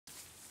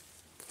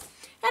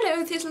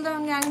Hello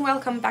Thistledown gang,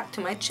 welcome back to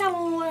my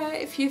channel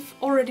if you've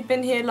already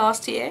been here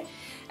last year.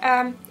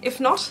 If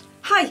not,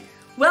 hi!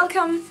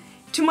 Welcome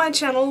to my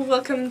channel,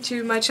 welcome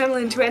to my channel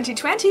in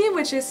 2020,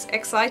 which is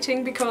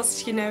exciting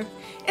because, you know,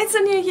 it's a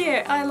new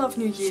year. I love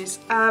New Year's.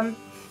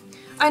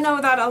 I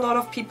know that a lot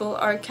of people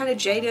are kind of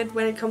jaded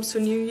when it comes to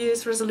New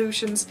Year's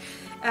resolutions,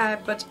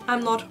 but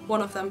I'm not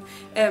one of them.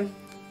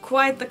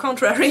 Quite the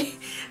contrary.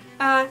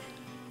 I'm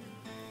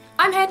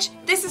Hedge,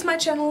 this is my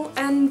channel,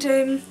 and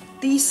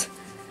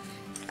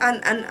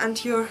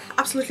and you're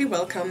absolutely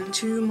welcome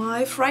to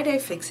my Friday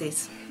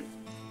fixes.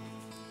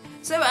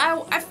 So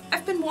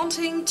I've been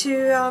wanting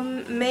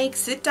to make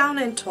sit down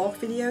and talk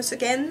videos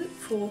again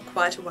for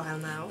quite a while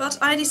now, but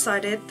I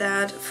decided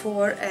that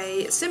for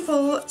a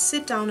simple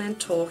sit down and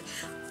talk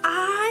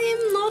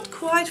I'm not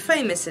quite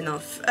famous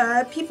enough.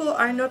 People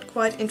are not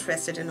quite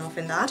interested enough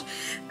in that,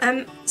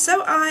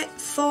 so I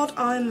thought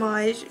I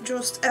might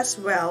just as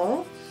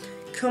well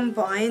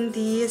combine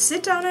the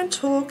sit down and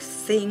talk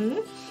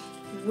thing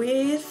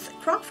with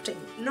crafting.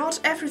 Not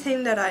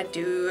everything that I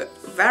do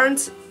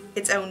warrants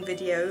its own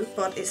video,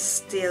 but is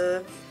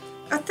still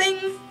a thing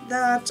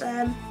that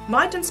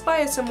might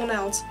inspire someone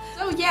else.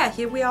 So yeah,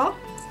 here we are.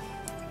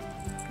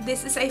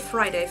 This is a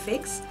Friday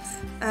fix.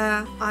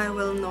 I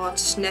will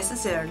not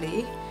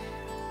necessarily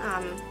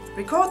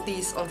record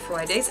these on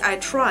Fridays. I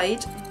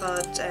tried,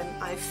 but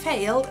I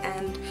failed,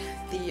 and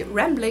the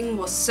rambling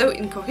was so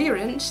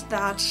incoherent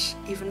that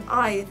even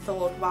I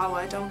thought, wow,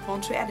 I don't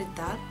want to edit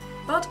that.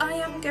 But I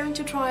am going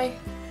to try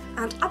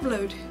and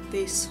upload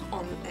this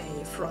on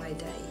a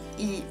Friday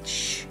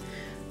each,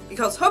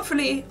 because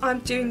hopefully I'm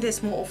doing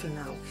this more often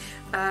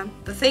now.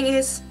 The thing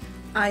is,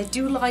 I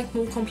do like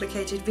more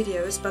complicated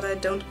videos, but I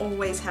don't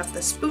always have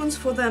the spoons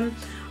for them,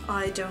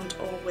 I don't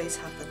always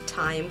have the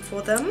time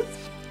for them,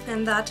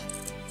 and that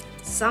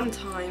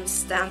sometimes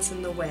stands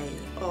in the way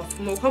of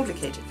more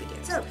complicated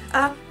videos. So,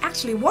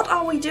 actually, what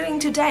are we doing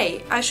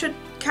today? I should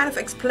kind of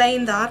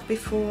explain that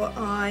before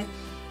I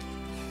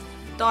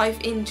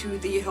dive into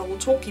the whole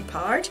talky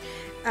part.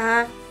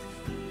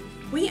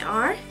 We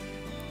are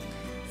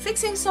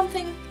fixing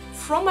something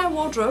from my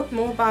wardrobe,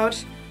 more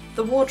about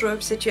the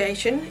wardrobe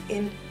situation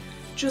in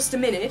just a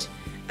minute,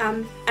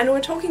 and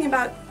we're talking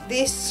about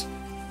this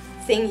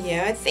thing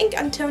here. I think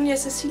Antonia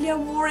Cecilia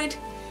wore it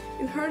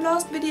in her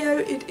last video.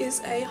 It is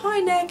a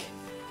high neck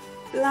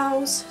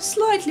blouse,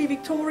 slightly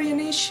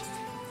Victorian-ish,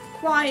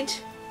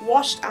 quite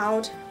washed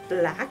out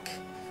black,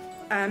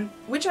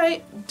 which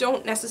I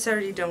don't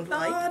necessarily don't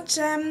like. But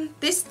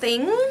this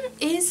thing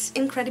is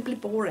incredibly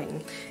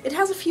boring. It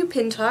has a few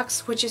pin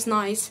tucks, which is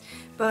nice,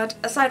 but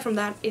aside from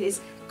that it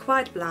is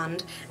quite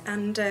bland,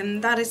 and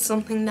that is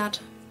something that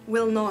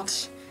will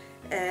not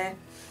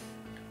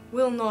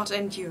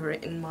endure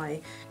in my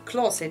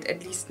closet,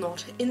 at least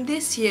not in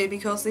this year,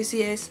 because this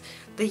year is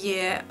the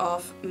year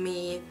of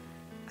me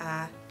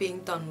being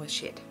done with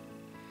shit.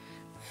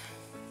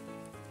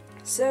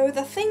 So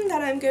the thing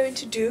that I'm going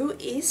to do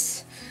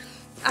is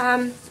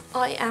I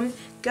am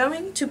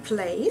going to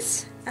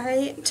place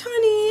a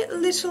tiny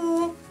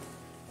little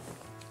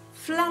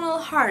flannel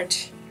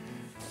heart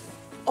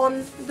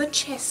on the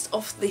chest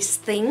of this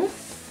thing,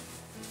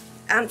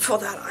 and for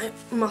that I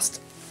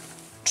must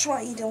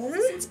try it on.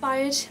 It's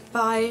inspired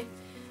by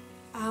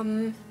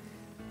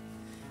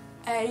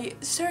a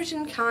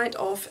certain kind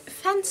of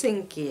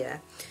fencing gear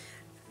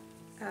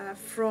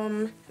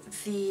from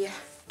the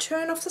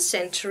turn of the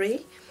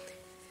century.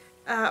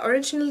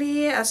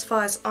 Originally, as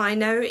far as I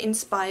know,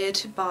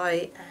 inspired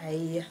by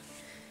a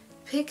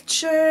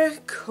picture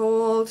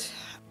called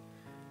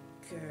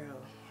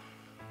Girl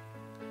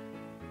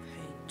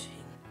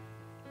Painting.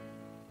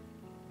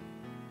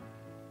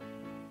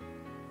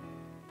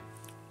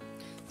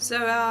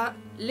 So,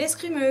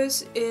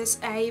 L'Escrimeuse is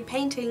a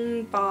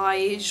painting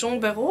by Jean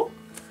Barrault,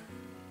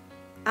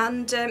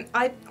 and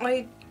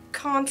I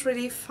can't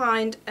really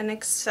find an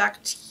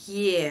exact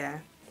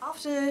year.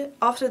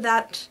 After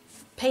that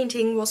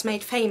painting was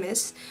made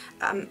famous,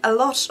 a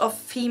lot of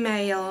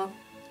female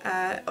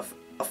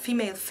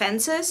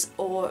fencers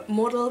or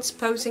models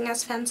posing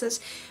as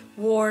fencers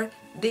wore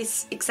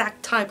this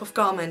exact type of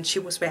garment she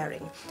was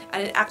wearing,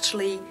 and it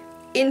actually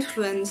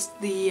influenced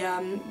the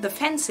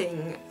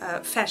fencing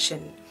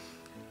fashion.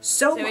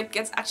 So it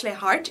gets actually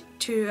hard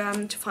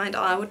to find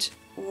out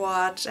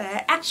what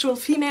actual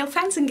female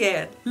fencing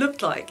gear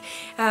looked like,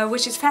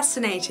 which is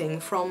fascinating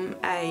from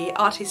a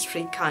art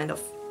history kind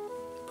of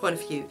point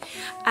of view.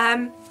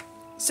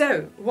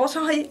 So what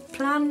I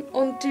plan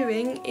on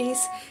doing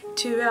is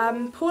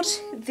to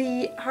put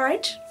the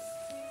heart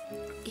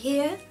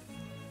here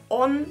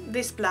on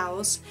this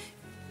blouse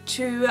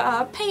to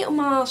pay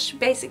homage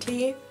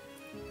basically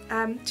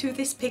to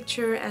this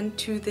picture and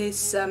to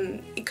this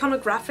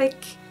iconographic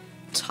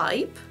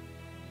type,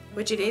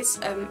 which it is.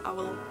 I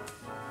will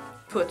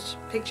put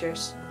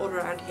pictures all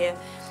around here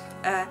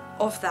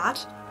of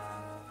that,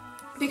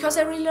 because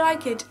I really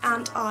like it,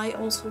 and I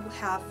also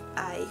have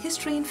a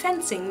history in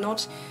fencing,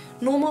 not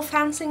normal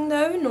fencing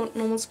though, not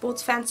normal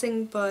sports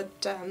fencing, but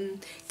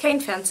cane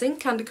fencing,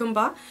 can't de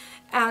combat,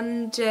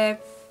 and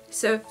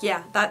So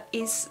yeah, that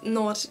is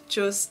not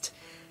just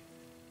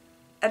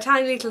a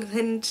tiny little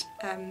hint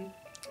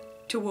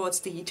towards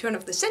the turn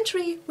of the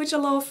century, which I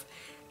love,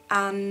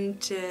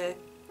 and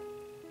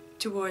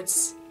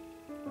towards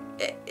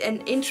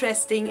an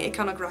interesting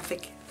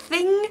iconographic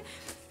thing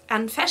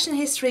and fashion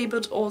history,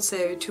 but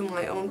also to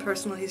my own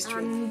personal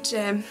history.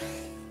 And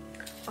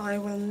I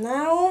will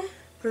now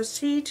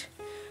proceed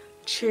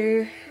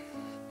to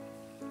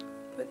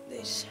put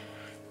this,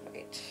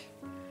 wait,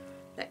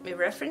 let me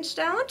reference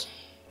that.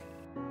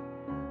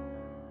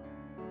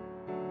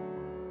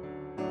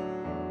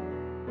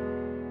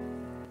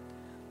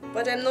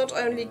 But I'm not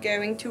only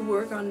going to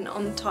work on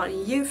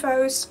tiny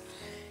UFOs.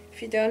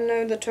 If you don't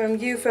know the term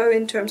UFO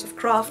in terms of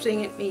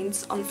crafting, it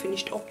means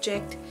unfinished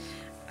object.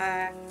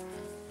 I'm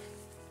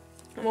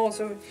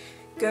also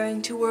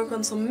going to work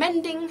on some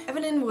mending.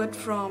 Evelyn Wood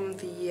from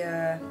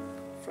the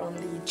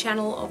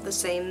channel of the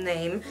same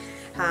name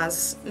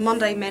has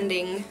Monday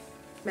Mending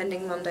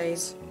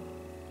Mondays,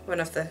 one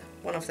of the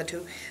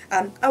two.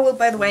 I will,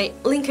 by the way,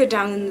 link her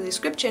down in the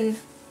description.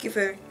 Give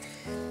her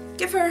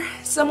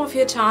some of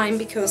your time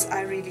because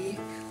I really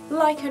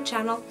like her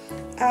channel.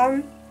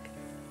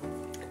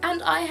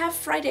 And I have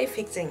Friday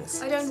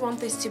fixings. I don't want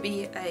this to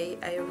be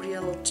a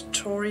real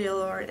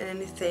tutorial or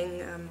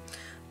anything.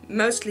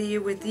 Mostly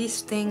with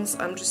these things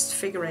I'm just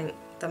figuring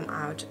them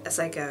out as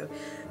I go.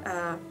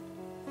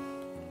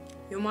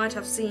 You might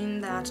have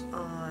seen that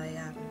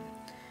I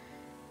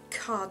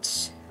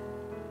cut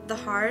the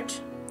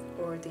heart,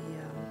 or the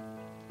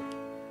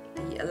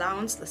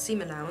allowance, the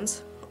seam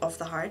allowance of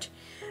the heart,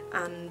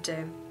 and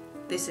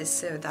this is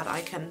so that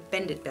I can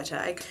bend it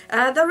better.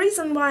 The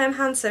reason why I'm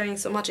hand sewing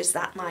so much is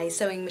that my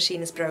sewing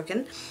machine is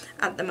broken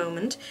at the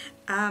moment.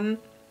 Well,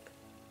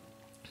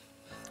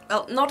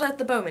 not at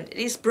the moment, it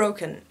is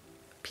broken,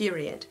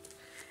 period.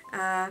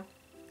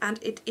 And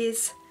it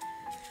is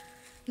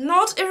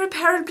not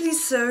irreparably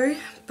so,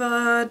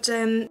 but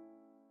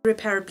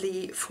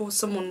irreparably for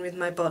someone with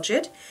my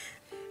budget.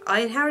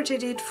 I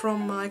inherited it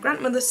from my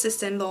grandmother's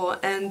sister-in-law,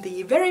 and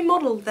the very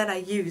model that I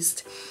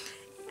used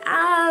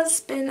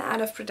has been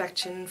out of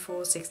production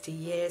for 60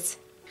 years.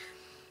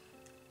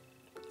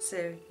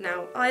 So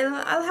now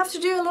I'll have to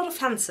do a lot of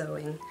hand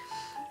sewing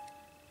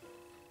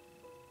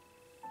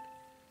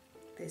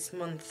this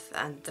month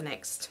and the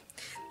next.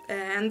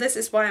 And this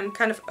is why I'm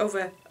kind of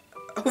over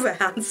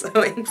hand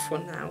sewing for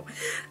now.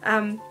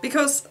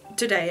 Because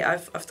today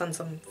I've done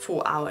some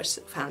 4 hours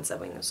of hand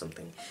sewing or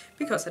something,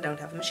 because I don't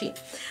have a machine.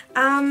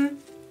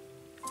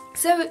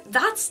 So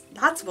that's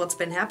what's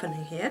been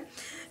happening here,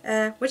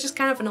 which is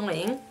kind of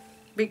annoying,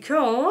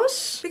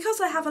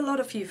 because I have a lot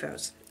of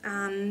UFOs,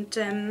 and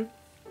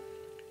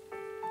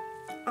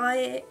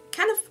I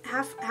kind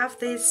of have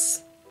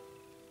this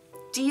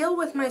deal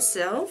with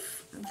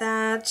myself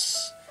that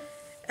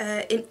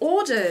in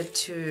order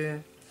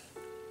to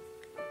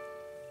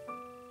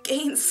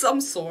gain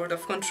some sort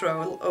of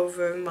control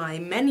over my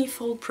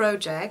manifold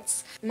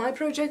projects. My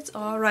projects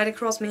are right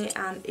across me,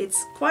 and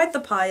it's quite the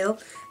pile,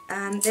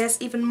 and there's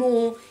even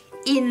more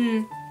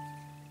in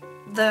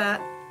the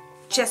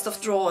chest of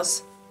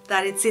drawers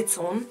that it sits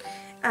on.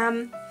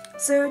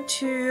 So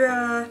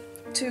to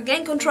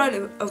gain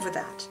control over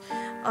that,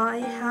 I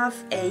have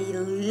a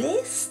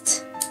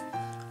list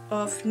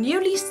of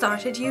newly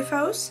started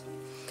UFOs,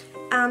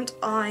 and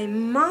I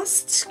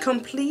must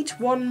complete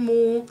one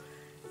more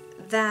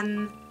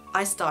than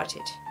I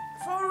started.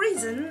 For a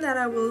reason that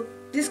I will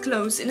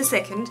disclose in a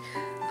second,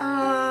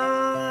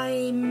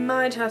 I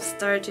might have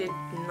started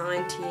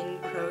 19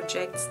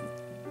 projects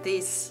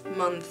this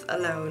month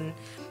alone,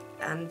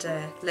 and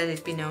let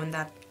it be known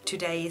that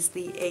today is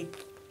the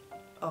 8th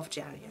of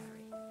January.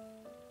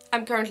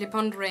 I'm currently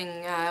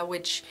pondering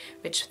which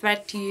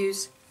thread to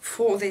use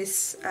for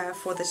this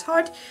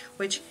heart,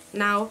 which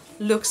now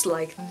looks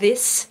like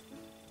this.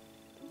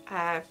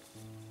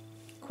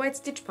 Quite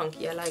stitch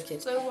punky, I like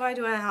it. So why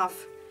do I have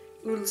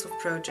oodles of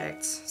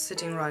projects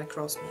sitting right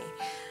across me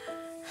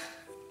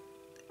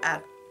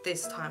at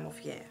this time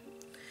of year?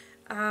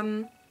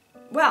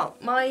 Well,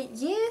 my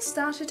year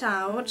started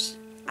out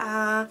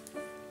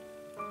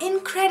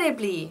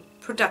incredibly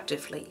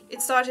productively.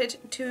 It started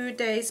 2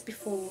 days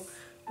before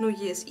New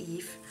Year's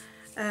Eve,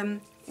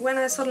 when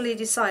I suddenly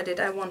decided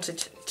I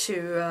wanted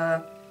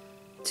to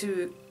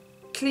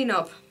clean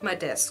up my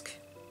desk,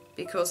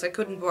 because I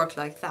couldn't work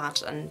like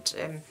that, and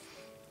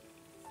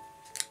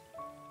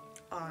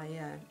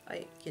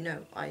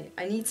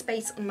I need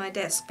space on my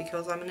desk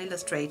because I'm an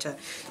illustrator,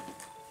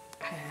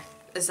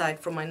 aside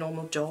from my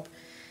normal job,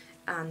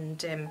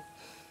 and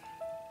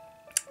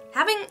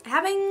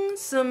having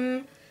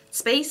some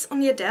space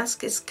on your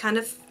desk is kind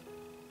of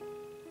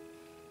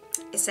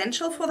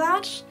essential for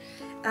that,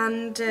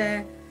 and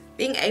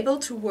being able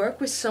to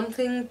work with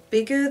something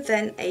bigger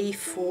than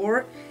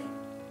A4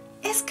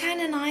 is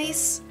kind of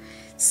nice.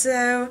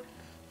 So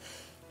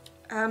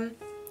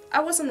I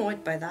was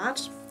annoyed by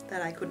that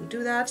I couldn't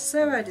do that,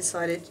 so I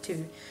decided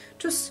to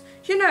just,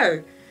 you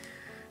know,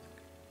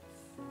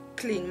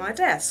 clean my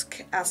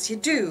desk, as you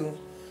do.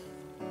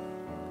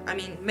 I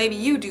mean, maybe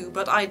you do,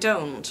 but I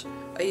don't.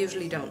 I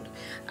usually don't.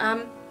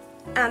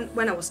 And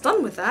when I was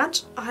done with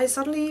that, I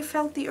suddenly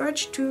felt the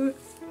urge to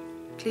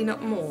clean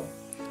up more.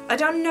 I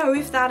don't know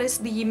if that is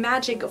the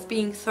magic of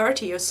being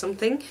 30 or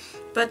something,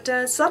 but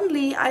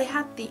suddenly I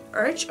had the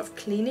urge of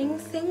cleaning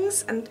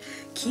things and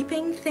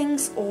keeping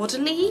things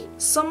orderly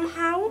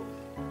somehow.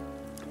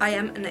 I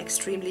am an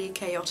extremely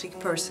chaotic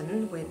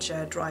person, which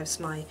drives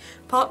my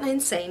partner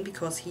insane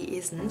because he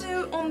isn't.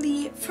 So on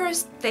the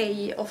first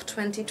day of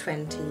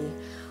 2020,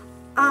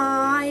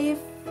 I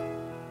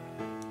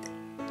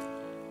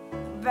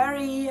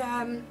very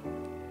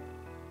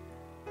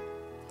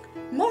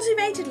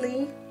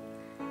motivatedly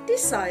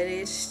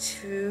decided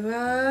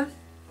to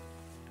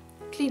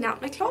clean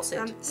out my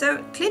closet.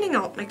 So cleaning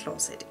out my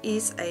closet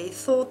is a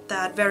thought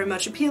that very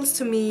much appeals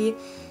to me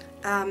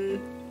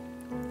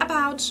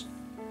about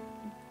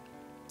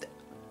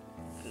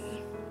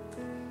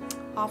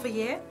half a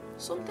year,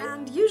 something.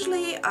 And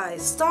usually I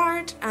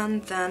start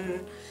and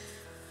then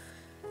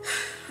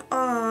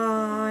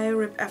I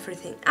rip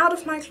everything out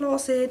of my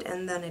closet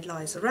and then it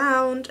lies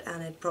around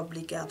and it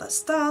probably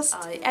gathers dust.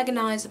 I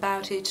agonize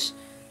about it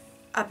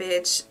a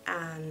bit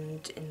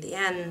and in the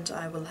end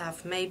I will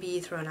have maybe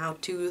thrown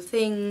out 2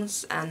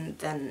 things and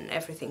then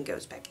everything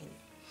goes back in.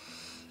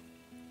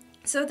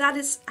 So that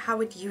is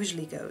how it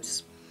usually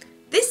goes.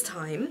 This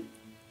time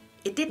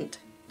it didn't.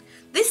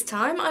 This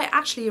time I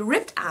actually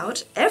ripped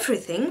out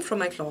everything from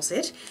my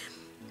closet,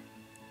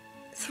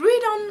 threw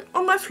it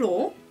on my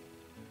floor,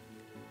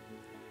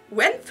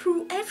 went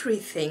through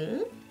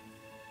everything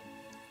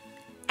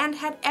and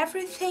had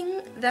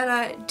everything that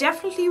I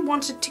definitely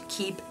wanted to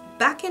keep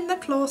back in the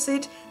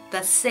closet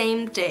the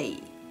same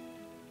day.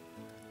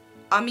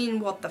 I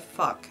mean, what the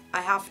fuck?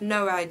 I have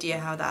no idea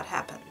how that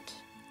happened.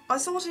 I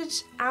sorted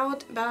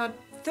out about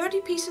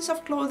 30 pieces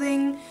of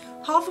clothing.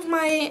 Half of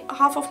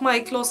my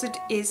closet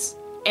is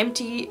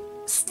empty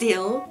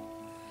still,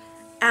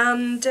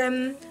 and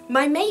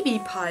my maybe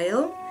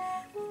pile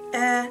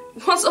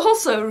was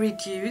also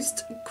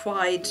reduced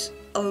quite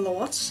a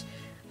lot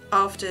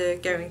after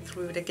going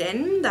through it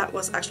again. That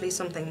was actually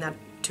something that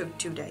took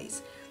 2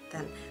 days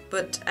then.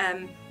 But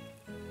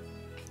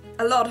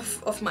a lot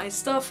of my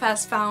stuff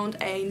has found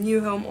a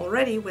new home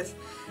already with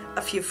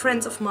a few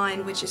friends of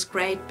mine, which is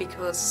great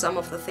because some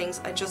of the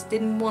things I just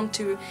didn't want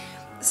to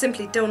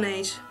simply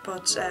donate,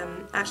 but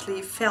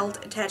actually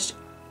felt attached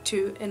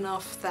to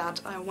enough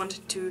that I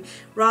wanted to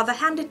rather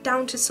hand it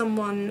down to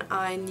someone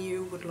I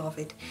knew would love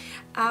it.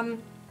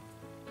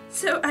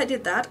 So I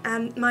did that,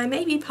 and my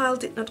maybe pile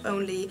did not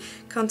only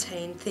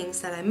contain things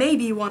that I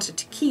maybe wanted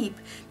to keep,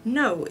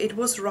 no, it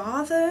was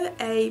rather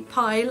a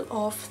pile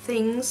of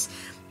things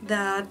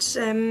that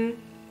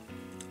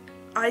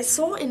I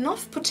saw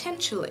enough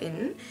potential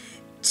in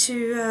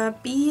to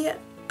be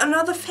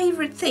another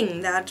favorite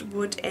thing that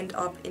would end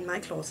up in my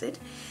closet,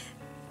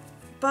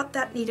 but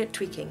that needed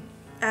tweaking.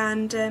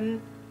 And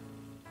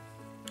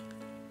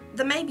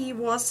the maybe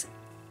was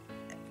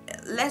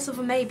less of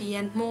a maybe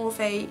and more of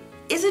a,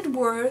 is it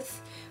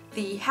worth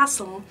the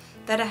hassle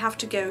that I have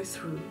to go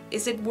through?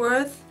 Is it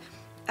worth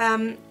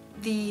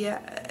the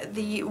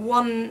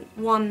one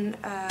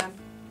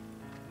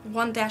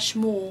dash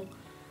more,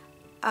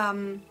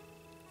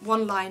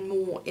 one line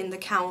more in the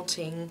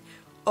counting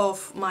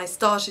of my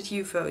started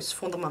UFOs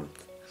for the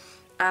month?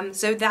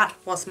 So that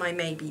was my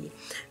maybe,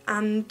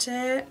 and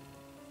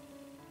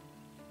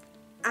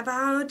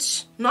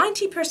about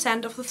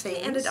 90% of the thing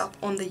ended up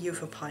on the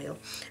UFO pile,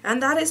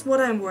 and that is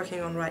what I'm working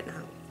on right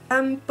now.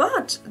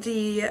 But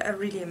the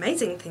really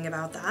amazing thing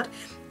about that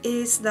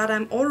is that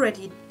I'm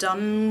already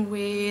done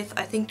with,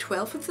 I think,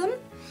 12 of them.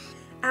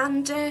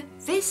 And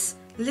this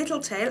little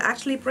tale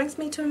actually brings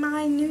me to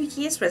my New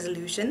Year's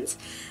resolutions,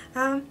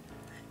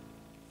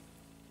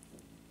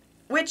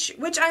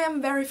 which I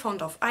am very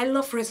fond of. I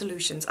love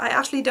resolutions. I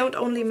actually don't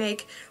only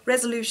make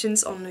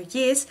resolutions on New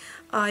Year's,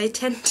 I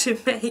tend to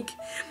make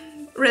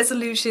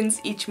resolutions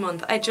each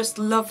month. I just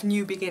love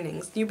new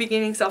beginnings. New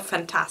beginnings are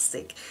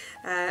fantastic.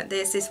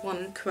 There's this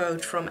one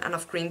quote from Anne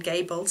of Green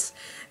Gables,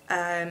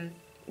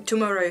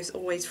 tomorrow is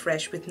always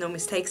fresh with no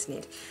mistakes in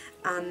it,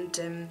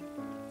 and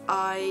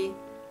I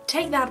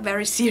take that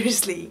very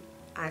seriously,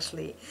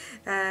 actually.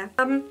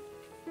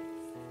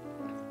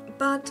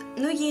 But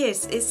New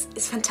Year's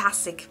is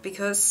fantastic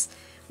because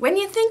when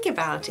you think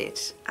about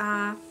it,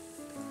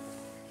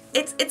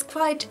 it's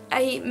quite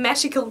a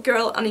magical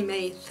girl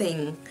anime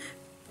thing.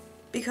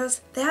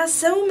 Because there are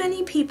so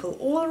many people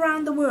all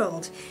around the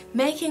world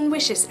making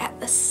wishes at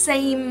the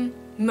same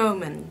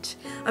moment.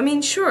 I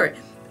mean, sure,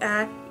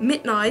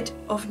 midnight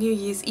of New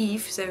Year's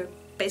Eve, so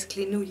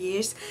basically New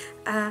Year's,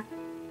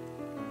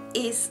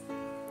 is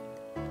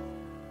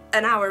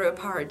an hour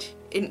apart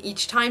in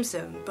each time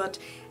zone, but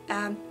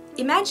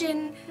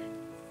imagine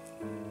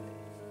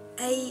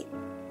a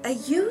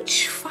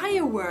huge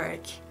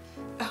firework,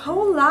 a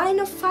whole line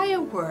of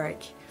firework,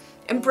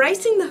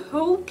 embracing the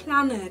whole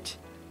planet.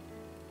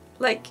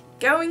 Like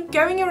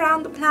going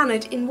around the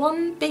planet in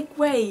one big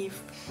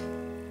wave,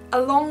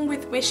 along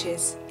with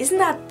wishes. Isn't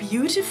that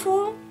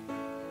beautiful?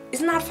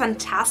 Isn't that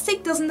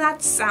fantastic? Doesn't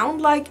that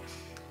sound like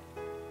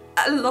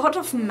a lot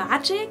of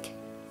magic,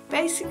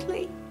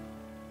 basically.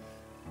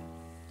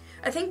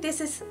 I think this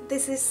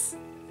is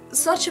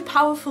such a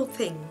powerful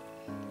thing.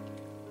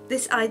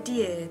 This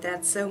idea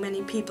that so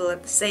many people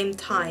at the same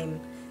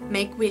time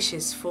make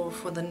wishes for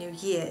the new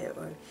year,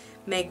 or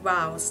make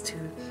vows to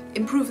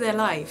improve their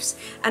lives.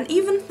 And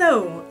even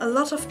though a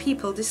lot of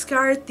people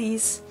discard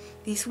these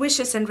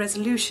wishes and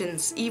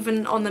resolutions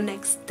even on the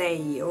next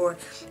day or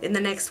in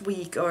the next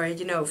week, or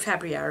you know,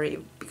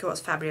 February, because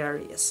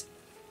February is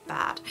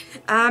bad.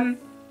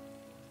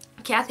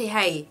 Kathy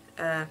Hay,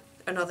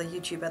 another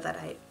YouTuber that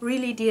I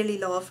really dearly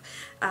love,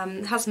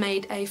 has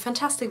made a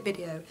fantastic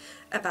video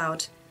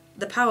about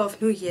the power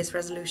of New Year's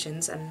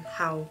resolutions and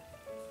how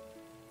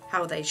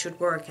they should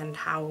work, and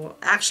how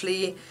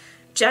actually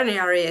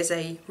January is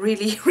a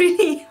really,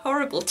 really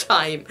horrible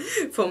time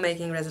for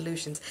making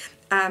resolutions.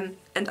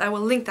 And I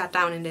will link that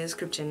down in the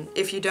description.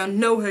 If you don't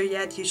know her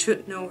yet, you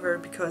should know her,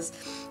 because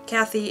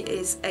Kathy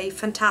is a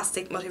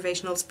fantastic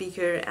motivational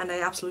speaker and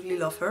I absolutely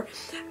love her.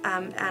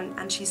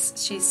 And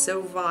she's so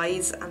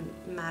wise and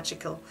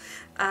magical.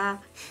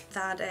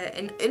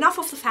 Enough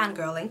of the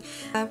fangirling.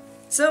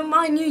 So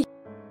my New Year's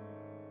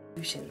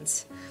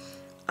resolutions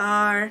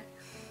are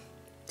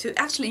to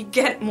actually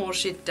get more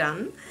shit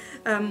done,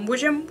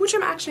 which I'm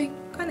actually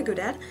kind of good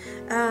at.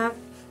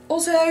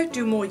 Also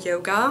do more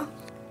yoga.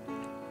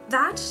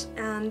 That,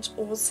 and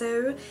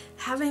also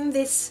having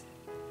this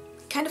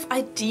kind of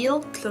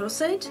ideal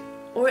closet,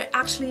 or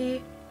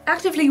actually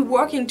actively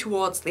working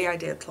towards the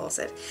ideal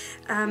closet,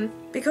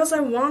 because I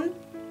want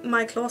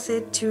my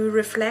closet to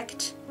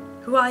reflect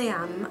who I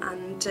am,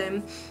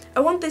 and I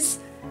want this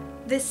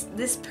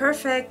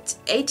perfect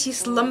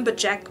 80s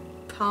lumberjack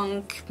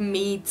punk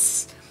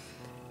meets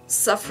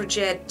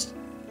suffragette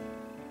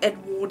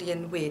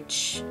Edwardian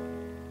witch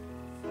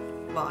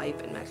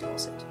vibe in my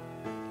closet.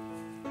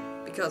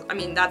 Because, I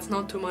mean, that's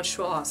not too much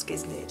to ask,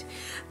 isn't it?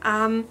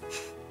 I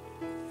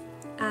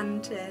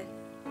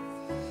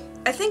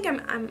think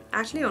I'm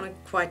actually on a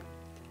quite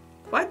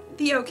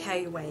the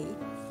okay way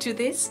to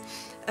this,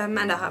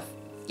 and I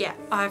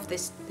have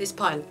this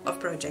pile of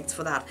projects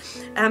for that.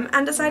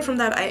 And aside from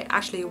that, I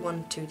actually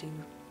want to do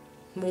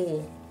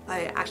more.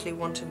 I actually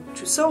want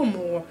to sew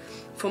more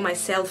for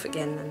myself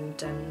again,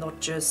 and not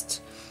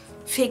just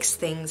fix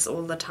things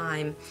all the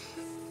time.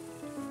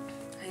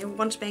 I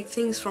want to make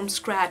things from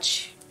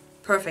scratch.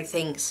 Perfect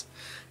things,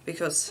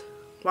 because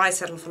why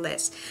settle for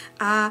less?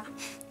 And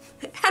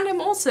I'm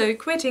also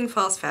quitting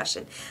fast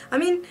fashion. I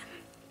mean,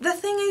 the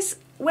thing is,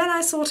 when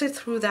I sorted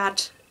through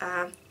that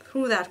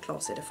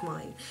closet of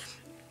mine,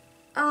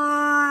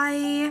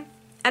 I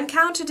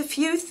encountered a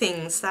few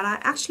things that I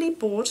actually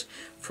bought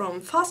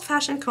from fast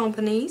fashion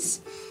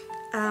companies,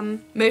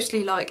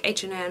 mostly like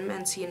H&M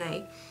and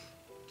C&A,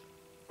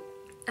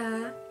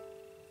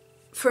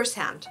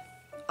 firsthand.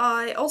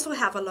 I also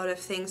have a lot of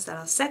things that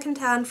are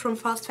second-hand from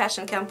fast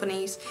fashion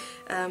companies,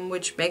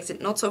 which makes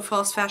it not so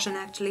fast fashion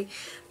actually,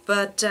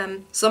 but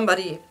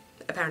somebody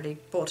apparently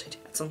bought it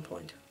at some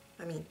point.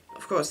 I mean,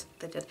 of course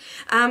they did.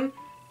 And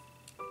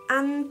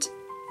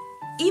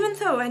even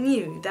though I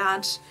knew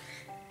that,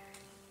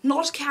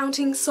 not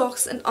counting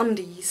socks and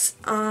undies,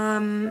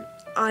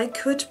 I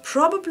could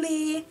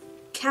probably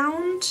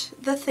count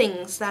the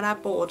things that I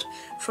bought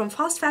from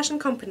fast fashion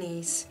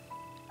companies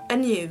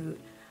anew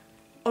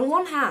on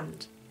one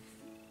hand.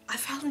 I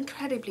felt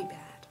incredibly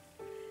bad.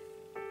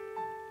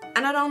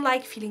 And I don't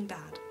like feeling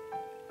bad.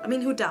 I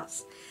mean, who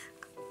does?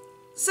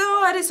 So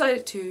I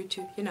decided to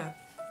you know,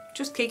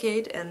 just kick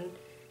it and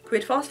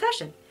quit fast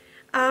fashion.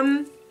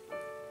 And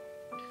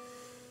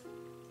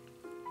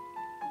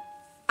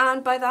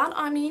by that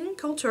I mean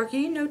cold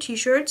turkey, no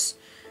t-shirts,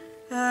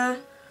 no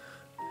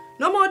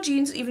more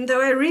jeans, even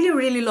though I really,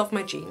 really love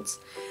my jeans.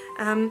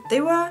 They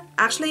were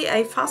actually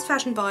a fast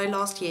fashion buy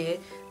last year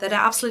that I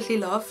absolutely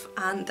love,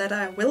 and that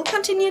I will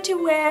continue to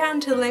wear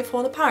until they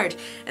fall apart.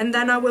 And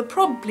then I will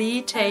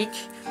probably take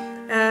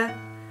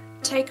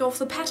off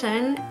the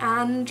pattern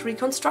and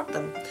reconstruct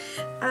them.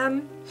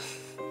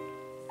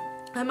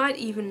 I might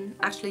even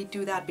actually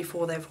do that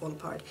before they fall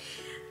apart.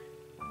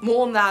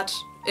 More on that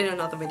in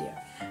another video.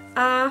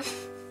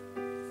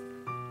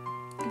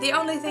 The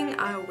only thing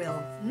I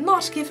will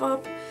not give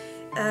up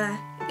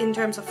in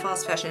terms of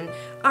fast fashion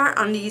are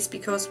undies,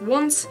 because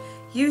once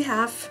you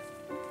have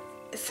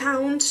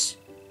found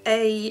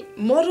a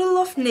model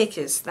of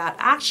knickers that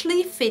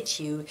actually fit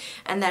you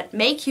and that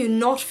make you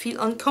not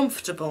feel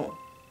uncomfortable,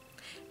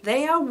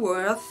 they are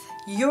worth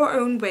your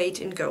own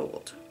weight in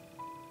gold.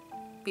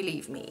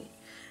 Believe me.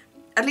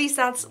 At least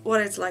that's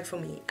what it's like for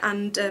me.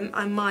 And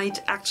I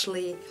might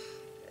actually...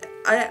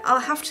 I'll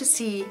have to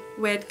see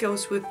where it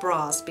goes with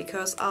bras,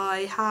 because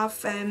I have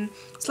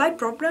slight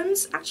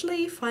problems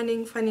actually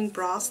finding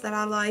bras that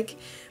I like,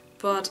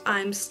 but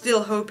I'm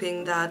still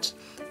hoping that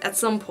at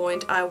some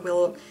point I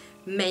will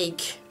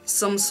make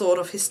some sort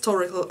of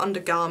historical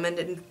undergarment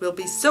and it will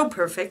be so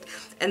perfect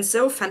and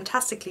so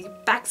fantastically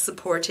back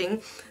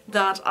supporting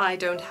that I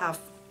don't have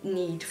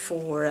need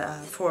for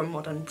a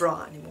modern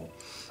bra anymore.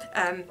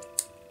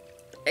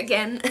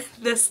 Again,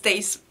 the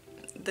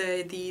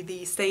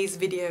the stays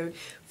video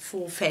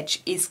for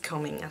fetch is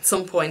coming at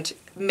some point,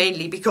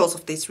 mainly because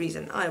of this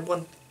reason. I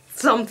want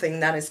something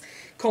that is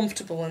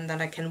comfortable and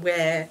that I can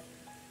wear,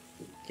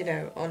 you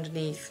know,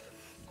 underneath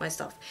my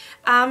stuff.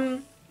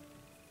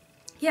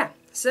 Yeah,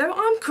 so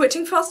I'm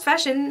quitting fast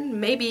fashion,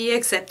 maybe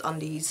except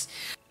undies.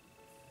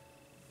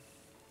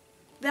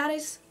 That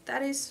is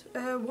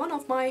one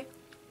of my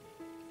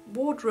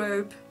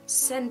wardrobe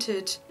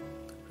scented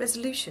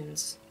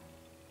resolutions.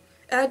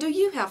 Do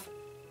you have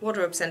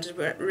wardrobe scented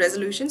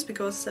resolutions?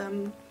 Because I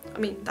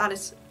mean,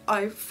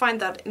 I find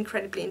that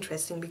incredibly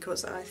interesting,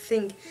 because I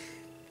think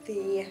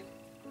the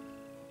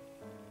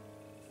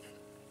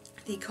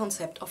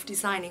concept of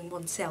designing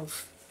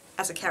oneself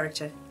as a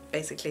character,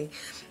 basically.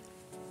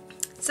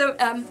 So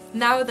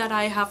now that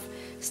I have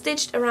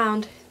stitched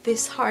around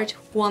this heart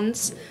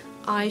once,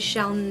 I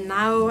shall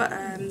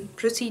now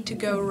proceed to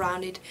go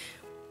around it.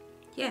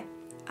 Yeah,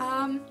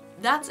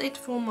 that's it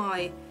for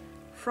my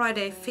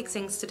Friday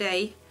fixings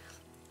today.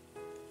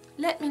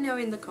 Let me know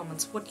in the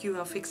comments what you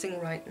are fixing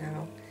right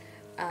now,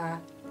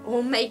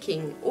 or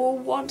making, or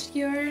what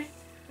your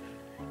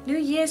New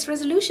Year's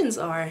resolutions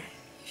are,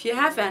 if you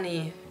have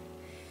any.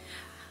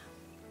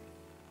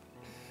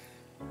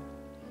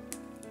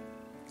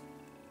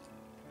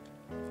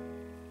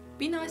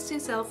 Be nice to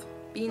yourself,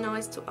 be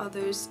nice to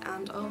others,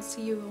 and I'll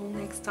see you all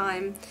next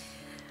time.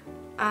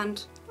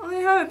 And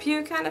I hope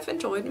you kind of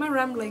enjoyed my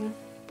rambling.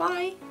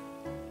 Bye!